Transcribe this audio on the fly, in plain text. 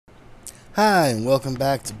Hi, and welcome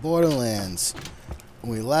back to Borderlands.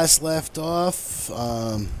 When we last left off,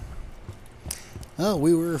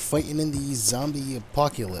 we were fighting in the zombie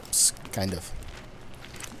apocalypse, kind of.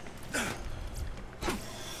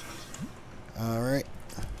 Alright.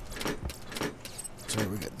 So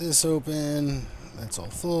we got this open. That's all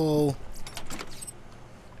full.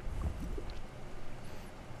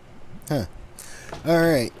 Huh.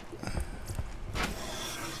 Alright.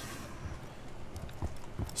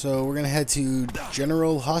 So we're gonna head to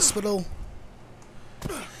General Hospital.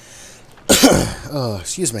 Oh,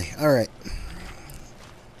 excuse me. Alright.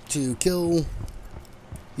 To kill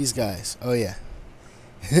these guys. Oh, yeah.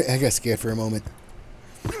 I got scared for a moment.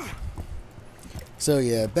 So,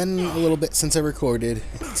 yeah, been a little bit since I recorded.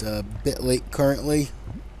 It's a bit late currently.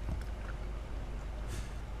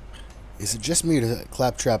 Is it just me or does that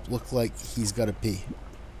Claptrap look like he's got to pee?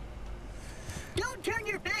 Don't turn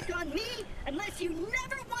your back on me unless you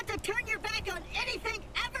never want to turn your back on anything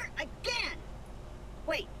ever again.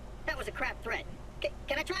 Wait, that was a crap threat.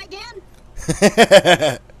 Can I try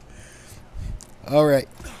again? Alright.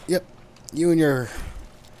 Yep. You and your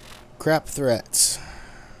crap threats.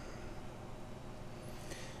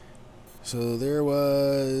 So there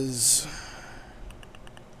was... I'm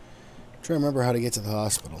trying to remember how to get to the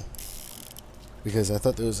hospital. Because I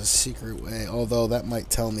thought there was a secret way. Although that might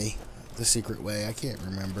tell me the secret way. I can't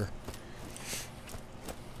remember.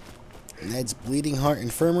 Ned's Bleeding Heart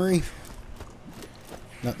Infirmary.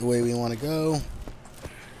 Not the way we want to go.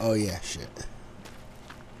 Oh yeah, shit.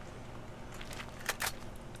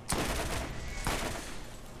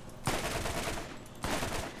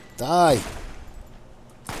 Die!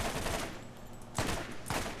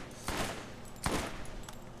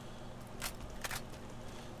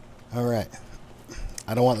 Alright.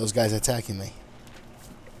 I don't want those guys attacking me.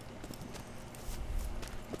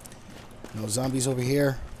 No zombies over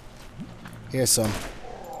here. Here's some.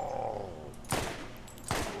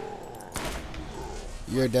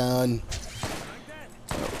 You're done.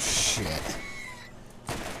 Oh, shit.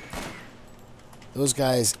 Those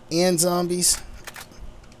guys and zombies.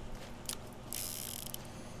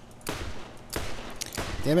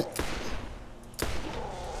 Damn it.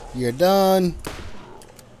 You're done.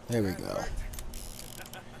 There we go.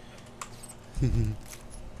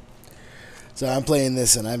 So I'm playing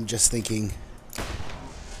this and I'm just thinking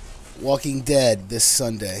Walking Dead this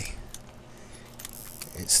Sunday.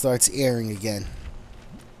 It starts airing again.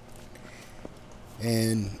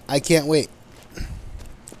 And I can't wait.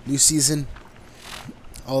 New season.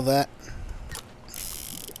 All that.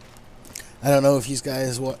 I don't know if you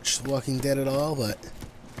guys watch Walking Dead at all, but...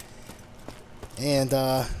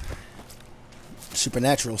 And,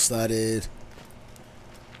 Supernatural started...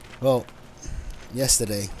 Well,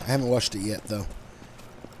 yesterday. I haven't watched it yet, though.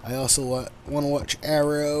 I also want to watch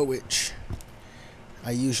Arrow, which I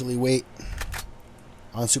usually wait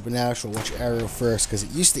on Supernatural. Watch Arrow first, because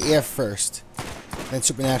it used to air first. Then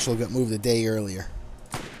Supernatural got moved a day earlier.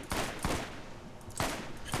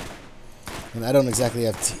 And I don't exactly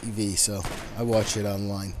have TV, so I watch it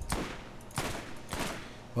online.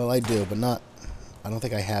 Well, I do, but not... I don't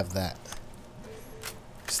think I have that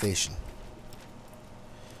station.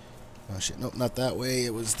 Oh shit, nope, not that way.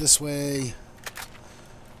 It was this way.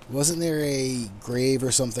 Wasn't there a grave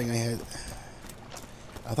or something I had?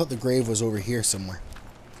 I thought the grave was over here somewhere.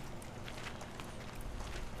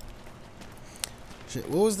 Shit,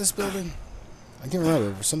 what was this building? I can't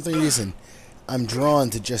remember. For some reason, I'm drawn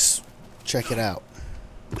to just check it out.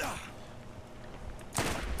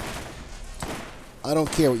 I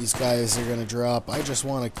don't care what these guys are gonna drop. I just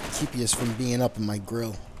want to keep you from being up in my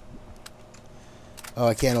grill. Oh,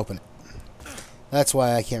 I can't open it. That's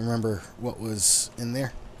why I can't remember what was in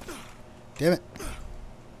there. Damn it.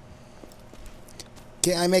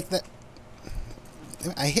 Can't I make that?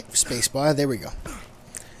 I hit spacebar. There we go.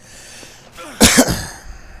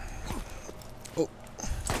 Oh.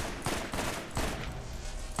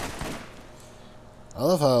 I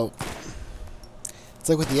love how it's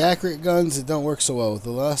like with the accurate guns, it don't work so well. With the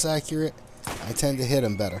less accurate, I tend to hit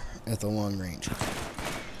them better at the long range.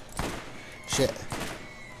 Shit.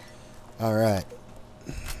 Alright.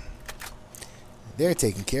 They're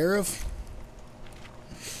taken care of.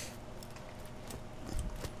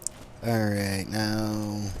 Alright,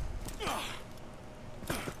 now... Yeah,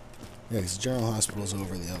 because the General Hospital's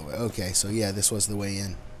over the other way. Okay, so yeah, this was the way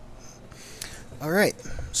in. Alright,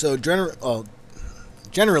 so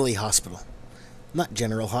Generally Hospital. Not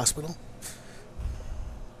General Hospital.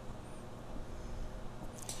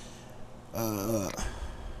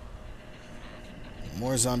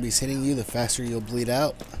 More zombies hitting you, the faster you'll bleed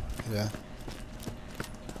out. Yeah.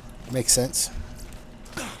 Makes sense.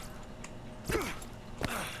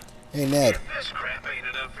 Hey, Ned. If this crap ain't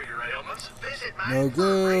enough for your ailments, visit my No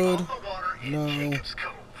infirmary good. on the water in No. Jacob's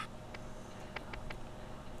Cove.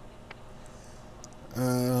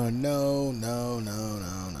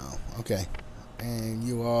 No. Okay. And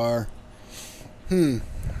you are...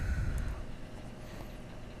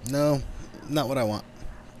 No, not what I want.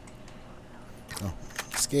 Oh,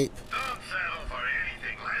 escape. Don't settle for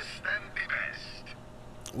anything less than the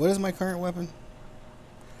best. What is my current weapon?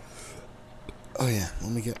 Oh yeah,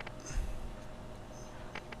 let me get...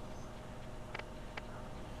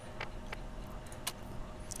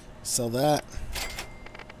 Sell that.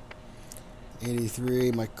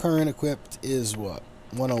 83. My current equipped is what?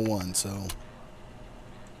 101, so...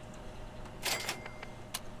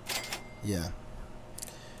 Yeah.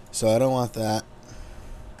 So I don't want that.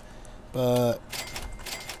 But...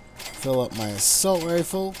 Fill up my assault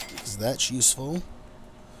rifle, because that's useful.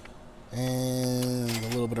 And a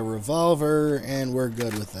little bit of revolver, and we're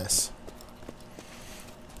good with this.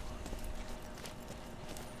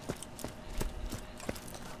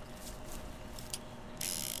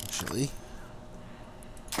 Actually,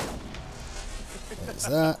 there's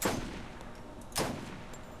that.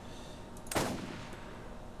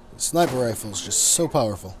 The sniper rifle is just so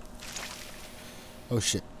powerful. Oh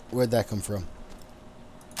shit, where'd that come from?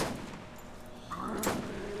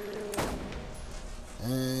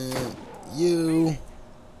 And you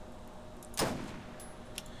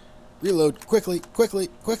reload quickly.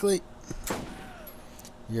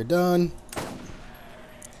 You're done.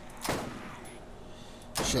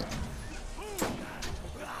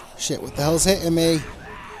 Shit, what the hell's hitting me?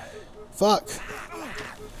 Fuck.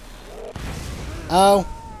 Ow.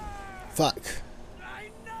 Fuck.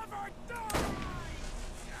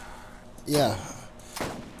 Yeah.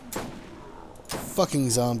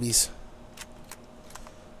 Fucking zombies.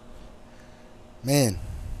 Man.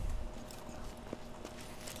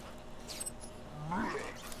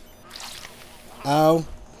 Ow.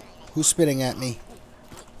 Who's spitting at me?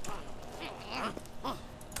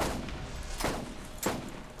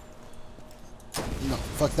 No,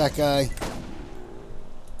 fuck that guy.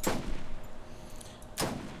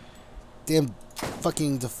 Damn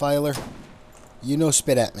fucking defiler. You know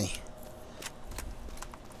spit at me.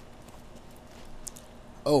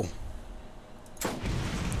 Oh.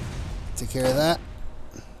 Take care of that.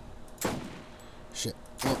 Shit.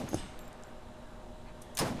 Oh.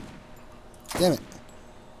 Damn it.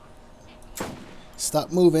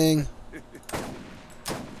 Stop moving.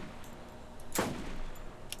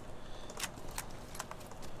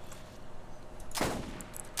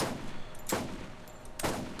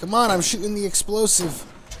 Come on, I'm shooting the explosive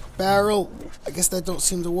barrel. I guess that don't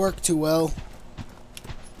seem to work too well.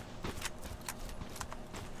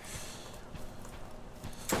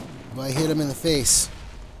 If I hit him in the face.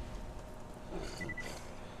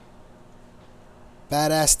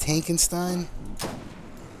 Badass Tankenstein.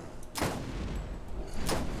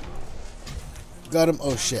 Got him.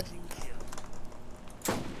 Oh shit.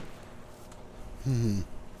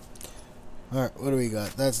 Alright, what do we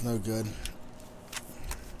got? That's no good.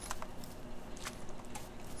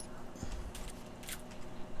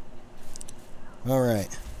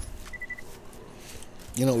 Alright.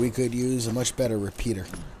 You know, we could use a much better repeater.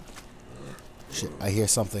 Shit, I hear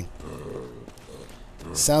something.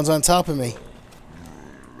 Sounds on top of me.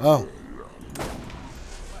 Oh.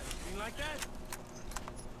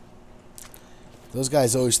 Those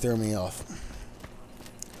guys always throw me off.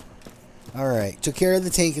 Alright, took care of the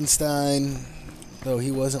Tankenstein, though he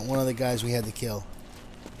wasn't one of the guys we had to kill.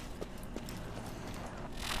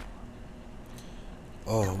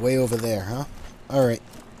 Oh, way over there, huh? Alright.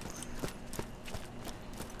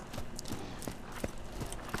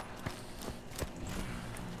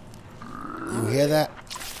 You hear that?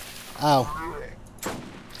 Ow.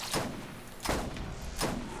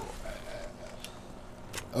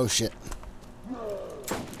 Oh shit.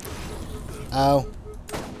 Ow.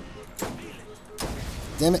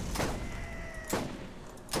 Damn it.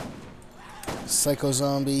 Psycho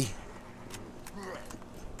zombie.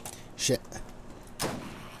 Shit.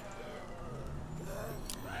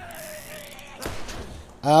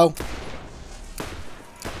 Ow.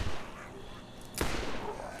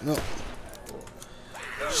 No.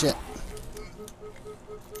 Shit.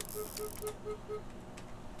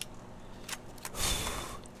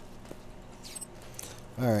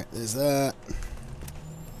 Alright, there's that.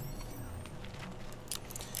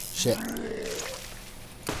 Shit.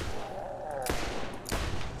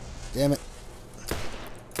 Damn it.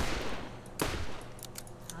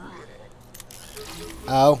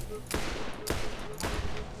 Ow.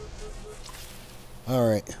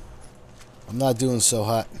 Alright. I'm not doing so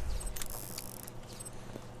hot.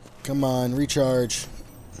 Come on, recharge.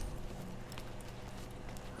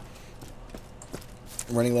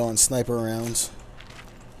 I'm running low on sniper rounds.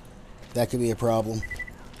 That could be a problem.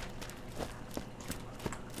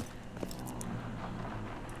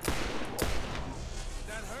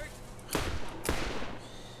 That hurt?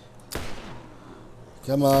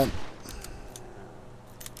 Come on.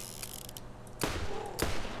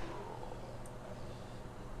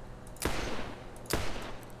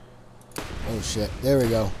 Oh shit, there we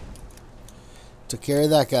go. Took care of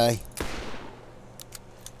that guy.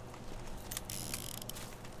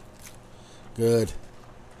 Good.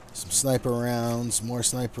 Some sniper rounds, more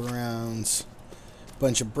sniper rounds.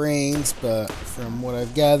 Bunch of brains, but from what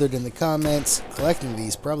I've gathered in the comments, collecting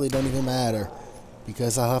these probably don't even matter,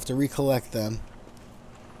 because I'll have to recollect them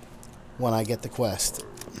when I get the quest.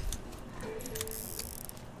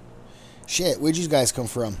 Shit, where'd you guys come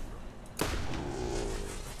from?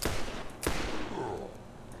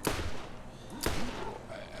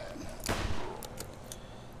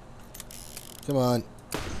 Come on.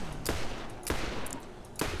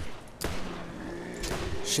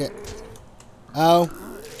 Shit. Ow.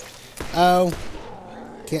 Ow.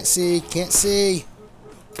 Can't see. Can't see.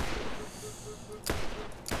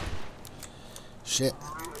 Shit.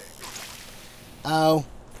 Ow.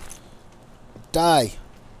 Die.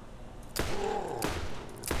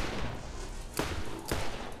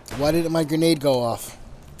 Why didn't my grenade go off?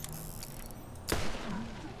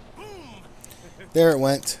 There it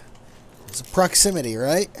went. It's a proximity,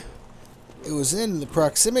 right? It was in the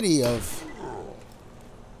proximity of...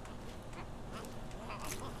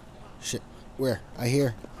 Shit. Where? I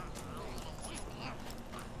hear.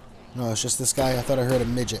 No, it's just this guy. I thought I heard a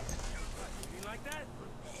midget. You like that?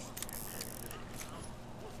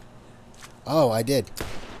 Oh, I did.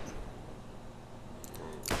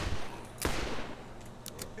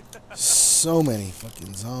 So many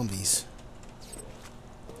fucking zombies.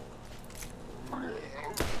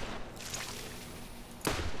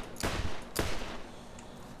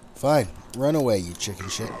 Fine. Run away, you chicken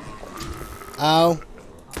shit. Ow.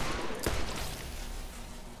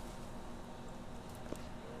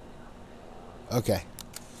 Okay.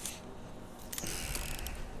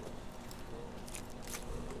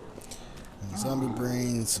 Zombie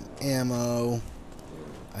brains, some ammo.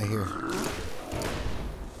 I hear.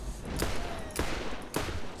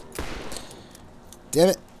 Damn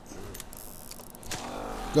it.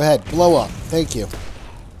 Go ahead, blow up. Thank you.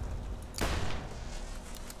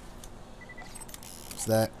 What's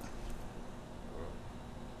that?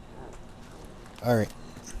 Alright.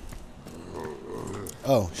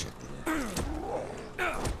 Oh, shit.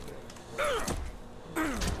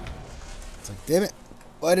 It's like, damn it.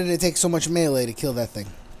 Why did it take so much melee to kill that thing?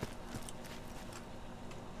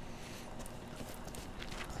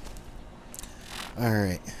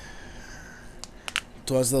 Alright.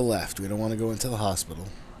 Towards the left. We don't want to go into the hospital.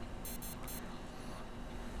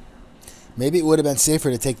 Maybe it would have been safer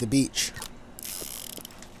to take the beach.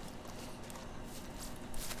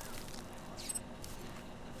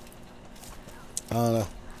 I don't know.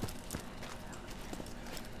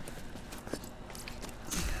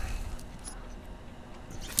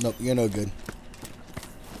 Nope, you're no good.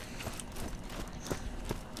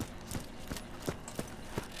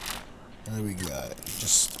 What do we got?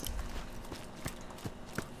 Just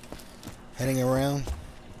heading around.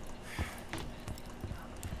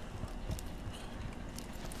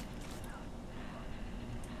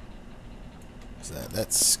 What's that?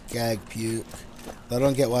 That's skag puke. I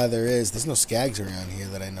don't get why there's no skags around here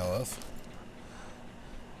that I know of.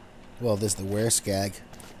 Well, there's the were-skag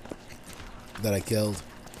that I killed.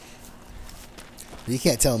 But you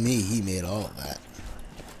can't tell me he made all of that.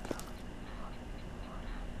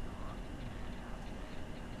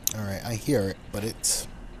 Alright, I hear it, but it's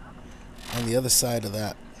on the other side of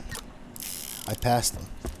that. I passed them.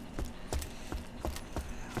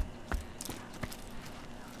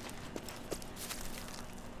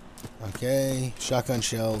 Okay, shotgun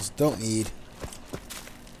shells, don't need.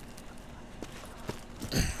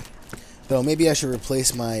 Though maybe I should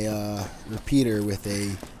replace my repeater with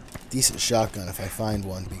a decent shotgun if I find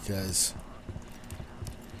one, because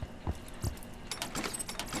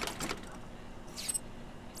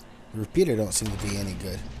the repeater don't seem to be any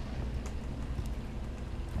good.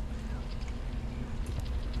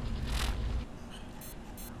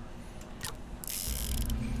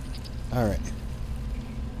 Alright.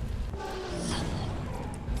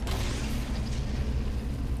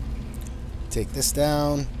 Take this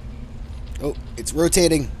down. Oh, it's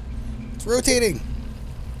rotating. It's rotating.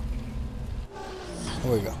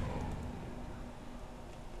 There we go.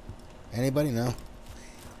 Anybody? No.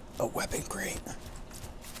 A weapon crate.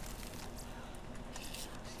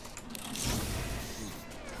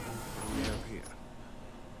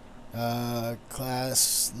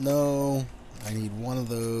 Class, no. I need one of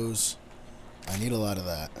those. I need a lot of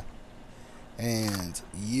that. And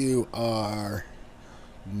you are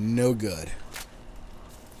no good.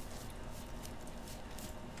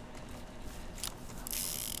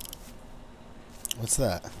 What's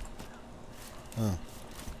that? Oh.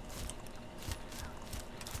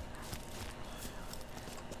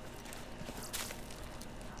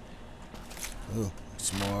 Ooh,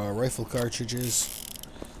 some more rifle cartridges.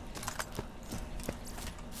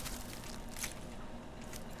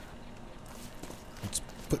 Which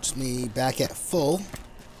puts me back at full.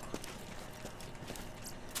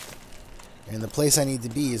 And the place I need to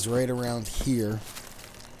be is right around here.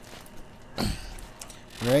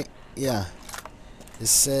 Right? Yeah. It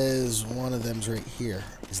says one of them's right here.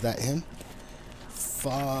 Is that him?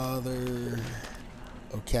 Father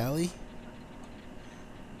O'Callahan?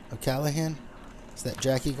 Is that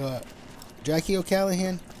Jackie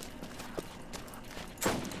O'Callahan?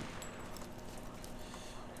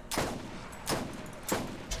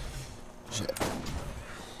 Shit.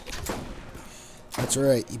 That's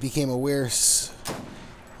right. He became a he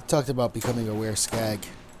talked about becoming a Skag.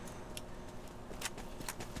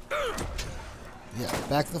 Yeah,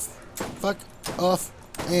 back the fuck off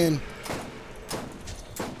and...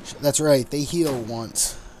 That's right, they heal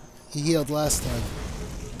once. He healed last time.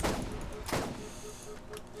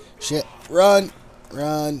 Shit, run!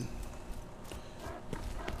 Run!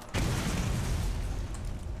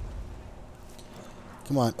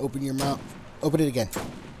 Come on, open your mouth. Open it again.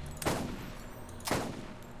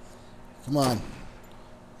 Come on.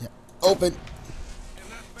 Yeah, open!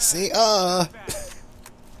 See,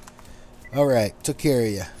 Alright, took care of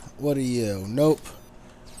you. What are you? Nope.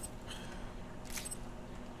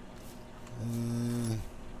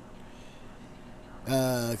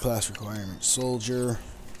 Class requirement. Soldier.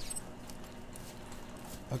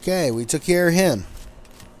 Okay, we took care of him.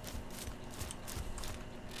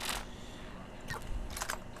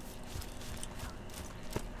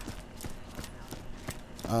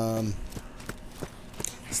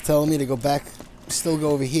 It's telling me to go back, still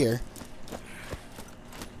go over here.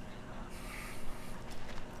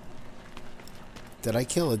 Did I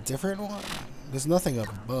kill a different one? There's nothing up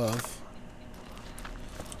above.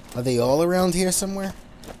 Are they all around here somewhere?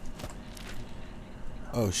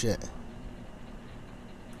 Oh shit.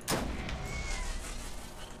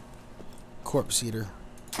 Corpse eater.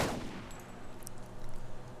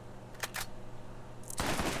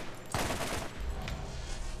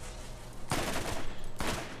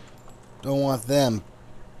 Don't want them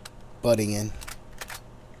butting in.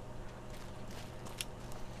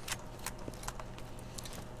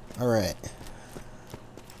 Alright.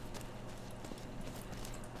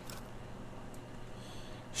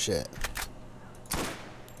 Shit.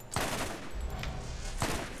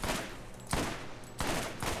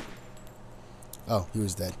 Oh, he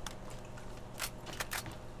was dead.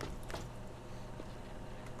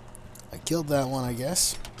 I killed that one, I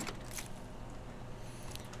guess.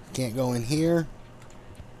 Can't go in here.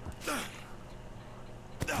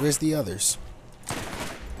 Where's the others?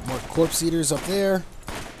 More corpse eaters up there.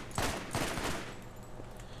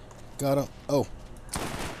 Got him. Oh.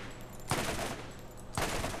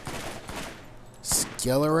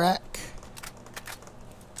 Skelerak.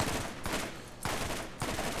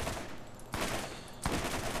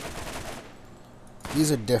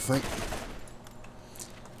 These are different.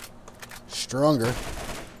 Stronger.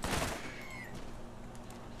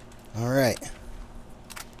 Alright.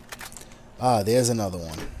 Ah, there's another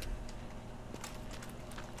one.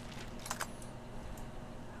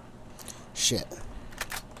 Shit.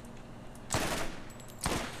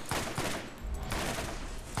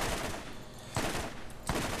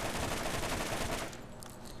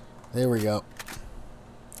 There we go.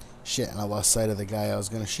 Shit, and I lost sight of the guy I was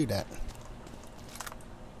going to shoot at.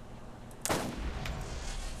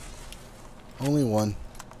 Only one.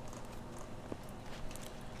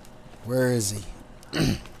 Where is he?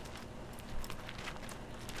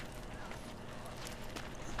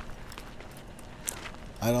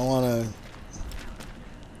 I don't want to...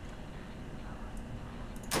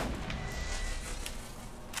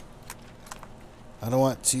 I don't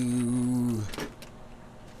want to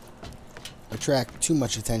attract too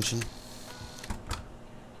much attention.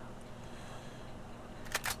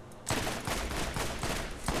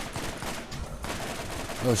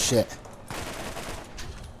 Oh shit.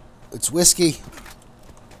 It's whiskey.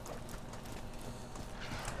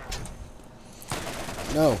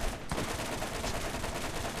 No.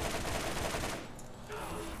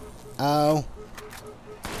 Ow.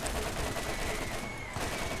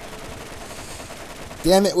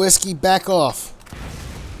 Damn it, whiskey, back off.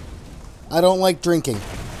 I don't like drinking.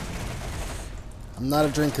 I'm not a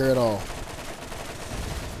drinker at all.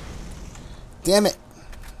 Damn it.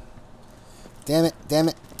 Damn it, damn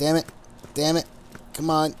it, damn it, damn it. Come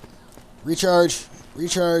on. Recharge.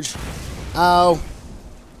 Recharge. Ow.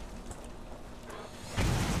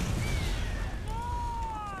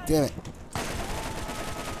 Damn it.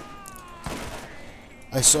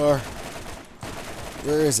 I saw her.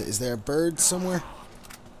 Where is it? Is there a bird somewhere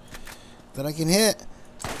that I can hit?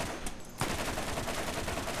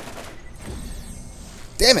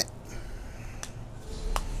 Damn it.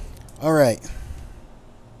 Alright.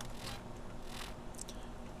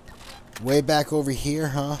 Way back over here,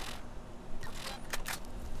 huh?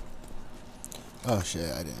 Oh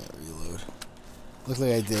shit, I didn't reload. Looked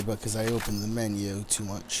like I did, but because I opened the menu too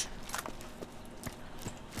much.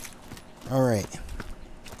 Alright.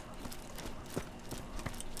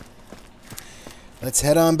 Let's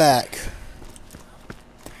head on back.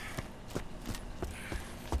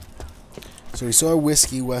 So we saw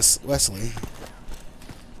Whiskey Wesley.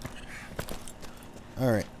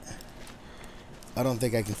 Alright. I don't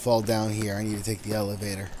think I can fall down here. I need to take the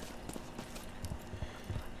elevator.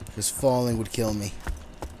 Because falling would kill me.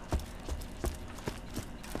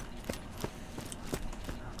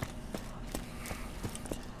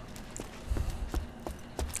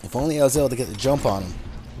 If only I was able to get the jump on him.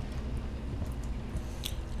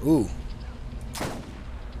 Ooh.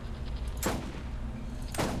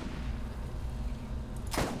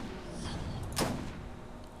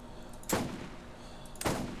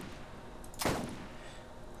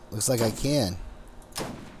 Looks like I can.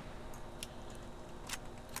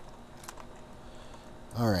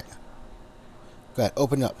 Alright. Go ahead,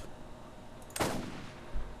 open up.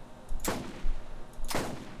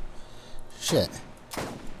 Shit.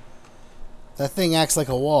 That thing acts like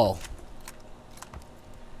a wall.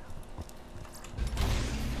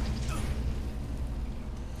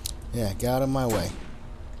 Yeah, get out of my way.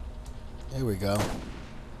 There we go.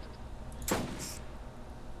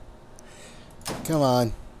 Come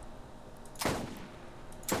on.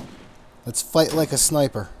 Let's fight like a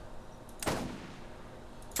sniper.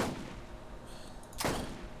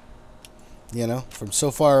 You know, from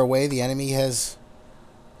so far away, the enemy has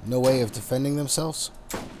no way of defending themselves.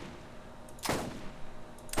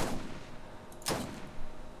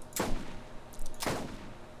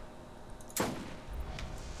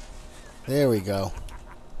 There we go.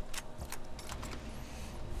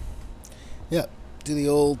 Yep, do the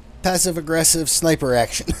old passive-aggressive sniper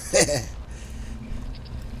action.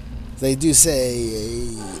 They do say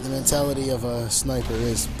the mentality of a sniper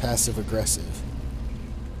is passive-aggressive.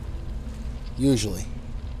 Usually.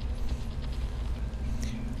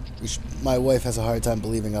 Which my wife has a hard time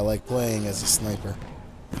believing I like playing as a sniper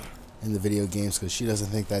in the video games because she doesn't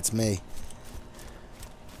think that's me.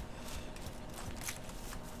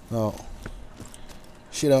 Well,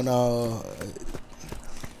 she don't know.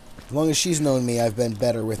 As long as she's known me, I've been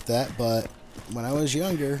better with that, but when I was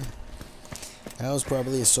younger, that was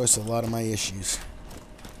probably a source of a lot of my issues.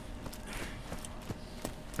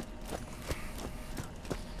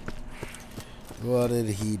 What did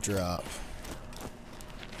he drop?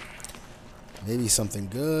 Maybe something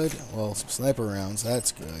good. Well, some sniper rounds.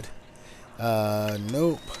 That's good.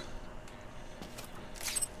 Nope.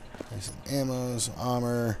 There's some ammo, some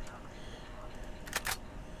armor.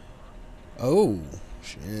 Oh,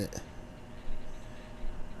 shit.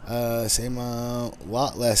 Same amount.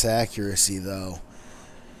 Lot less accuracy, though.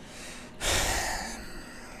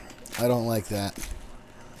 I don't like that.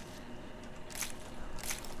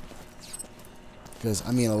 Because,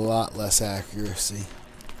 I mean, a lot less accuracy.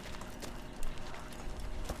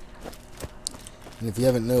 And if you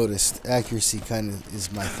haven't noticed, accuracy kind of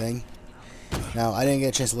is my thing. Now, I didn't get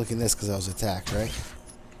a chance to look in this because I was attacked, right?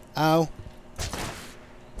 Ow.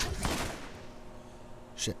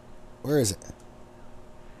 Shit. Where is it?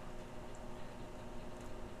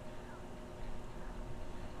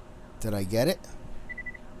 Did I get it?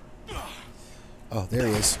 Oh, there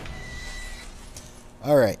he is.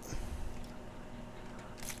 Alright.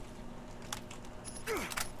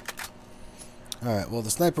 Alright, well, the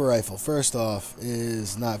sniper rifle, first off,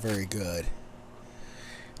 is not very good.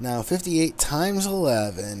 Now, 58 times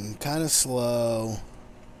 11, kind of slow.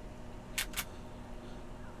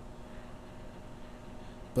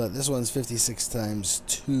 But this one's 56 times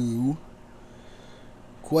 2.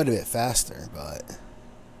 Quite a bit faster, but...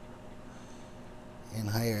 and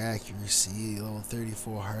higher accuracy, level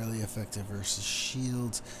 34, highly effective versus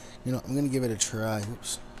shields. You know, I'm going to give it a try.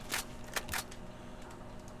 Oops.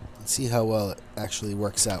 Let's see how well it actually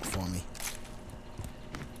works out for me.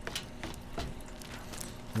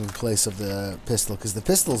 In place of the pistol, because the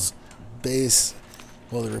pistol's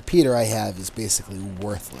well, the repeater I have is basically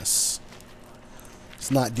worthless.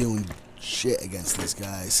 It's not doing shit against these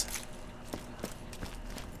guys.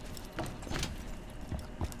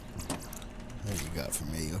 What do you got for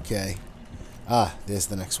me? Okay. Ah, there's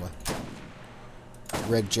the next one.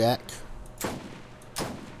 Red Jack.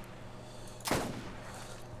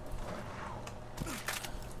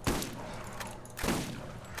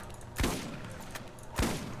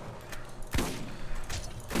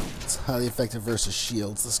 It's highly effective versus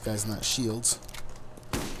shields. This guy's not shields.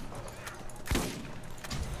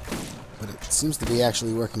 But it seems to be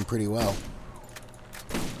actually working pretty well.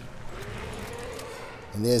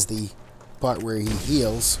 And there's the part where he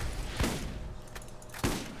heals.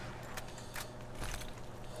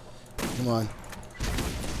 Come on.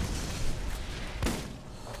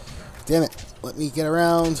 Damn it. Let me get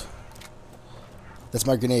around. That's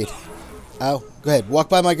my grenade. Ow. Go ahead. Walk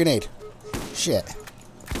by my grenade. Shit.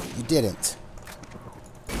 You didn't.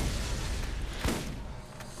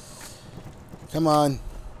 Come on.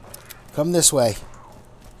 Come this way.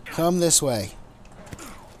 Come this way.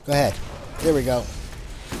 Go ahead. There we go.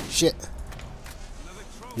 Shit.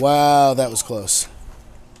 Wow, that was close.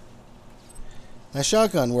 That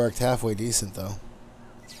shotgun worked halfway decent, though.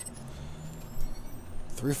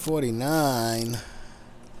 349.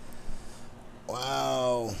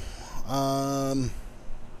 Wow.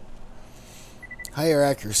 Higher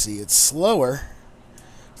accuracy. It's slower.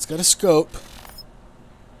 It's got a scope.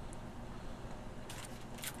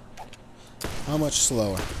 How much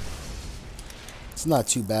slower? It's not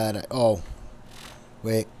too bad. Oh.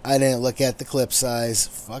 Wait. I didn't look at the clip size.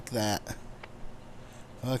 Fuck that.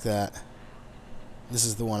 Fuck that. This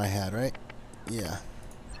is the one I had, right? Yeah.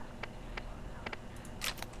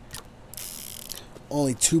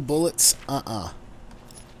 Only 2 bullets?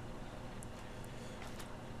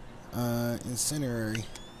 Incinerary.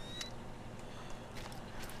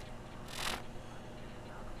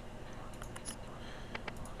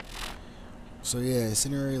 So yeah,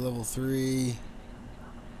 incinerary level 3.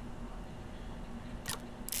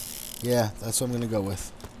 Yeah, that's what I'm gonna go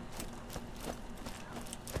with.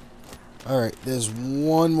 Alright, there's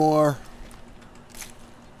one more.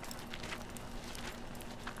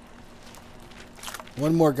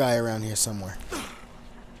 One more guy around here somewhere.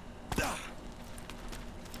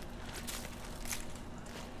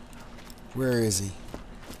 Where is he?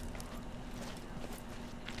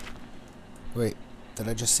 Wait, did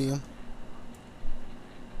I just see him?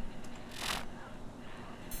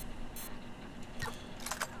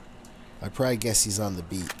 I'd probably guess he's on the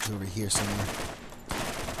beach over here somewhere.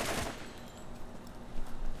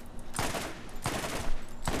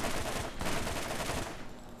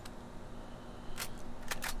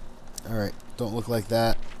 Alright, don't look like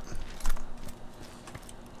that.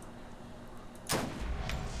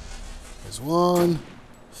 There's 1,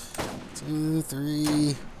 2,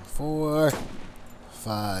 3, 4,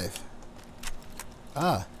 5.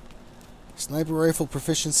 Ah. Sniper rifle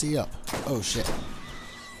proficiency up. Oh shit.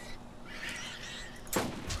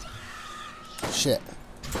 Shit.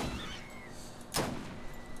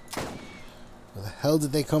 Where the hell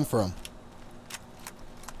did they come from?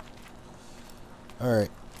 Alright.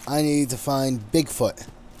 I need to find Bigfoot.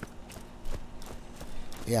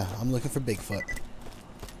 Yeah, I'm looking for Bigfoot.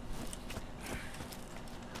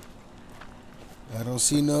 I don't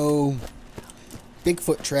see no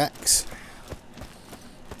Bigfoot tracks.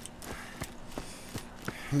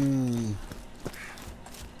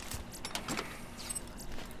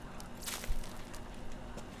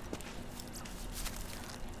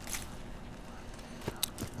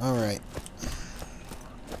 Alright.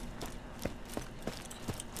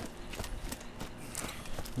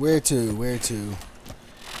 Where to? Where to?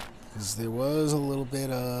 Because there was a little bit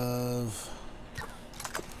of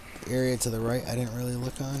area to the right I didn't really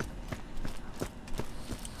look on.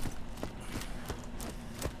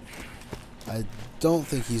 I don't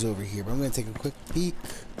think he's over here, but I'm going to take a quick peek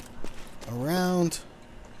around.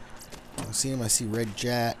 I see him. I see Red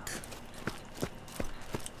Jack.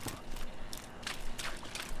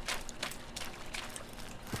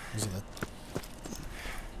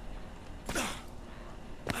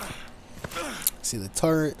 See the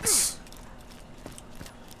turrets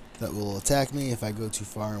that will attack me if I go too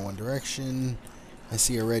far in one direction. I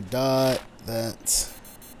see a red dot that's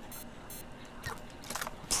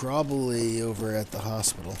probably over at the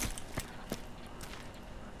hospital.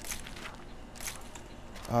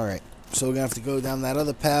 Alright, so we're going to have to go down that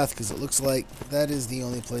other path because it looks like that is the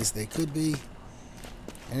only place they could be.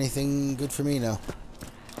 Anything good for me? No.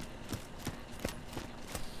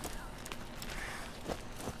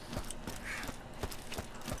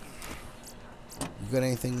 got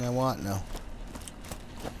anything I want? No.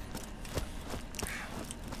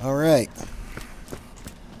 Alright.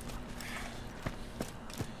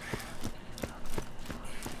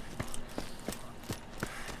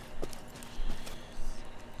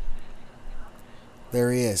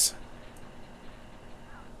 There he is.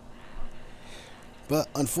 But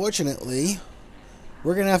unfortunately,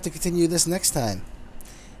 we're going to have to continue this next time.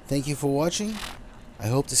 Thank you for watching. I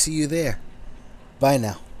hope to see you there. Bye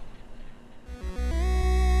now.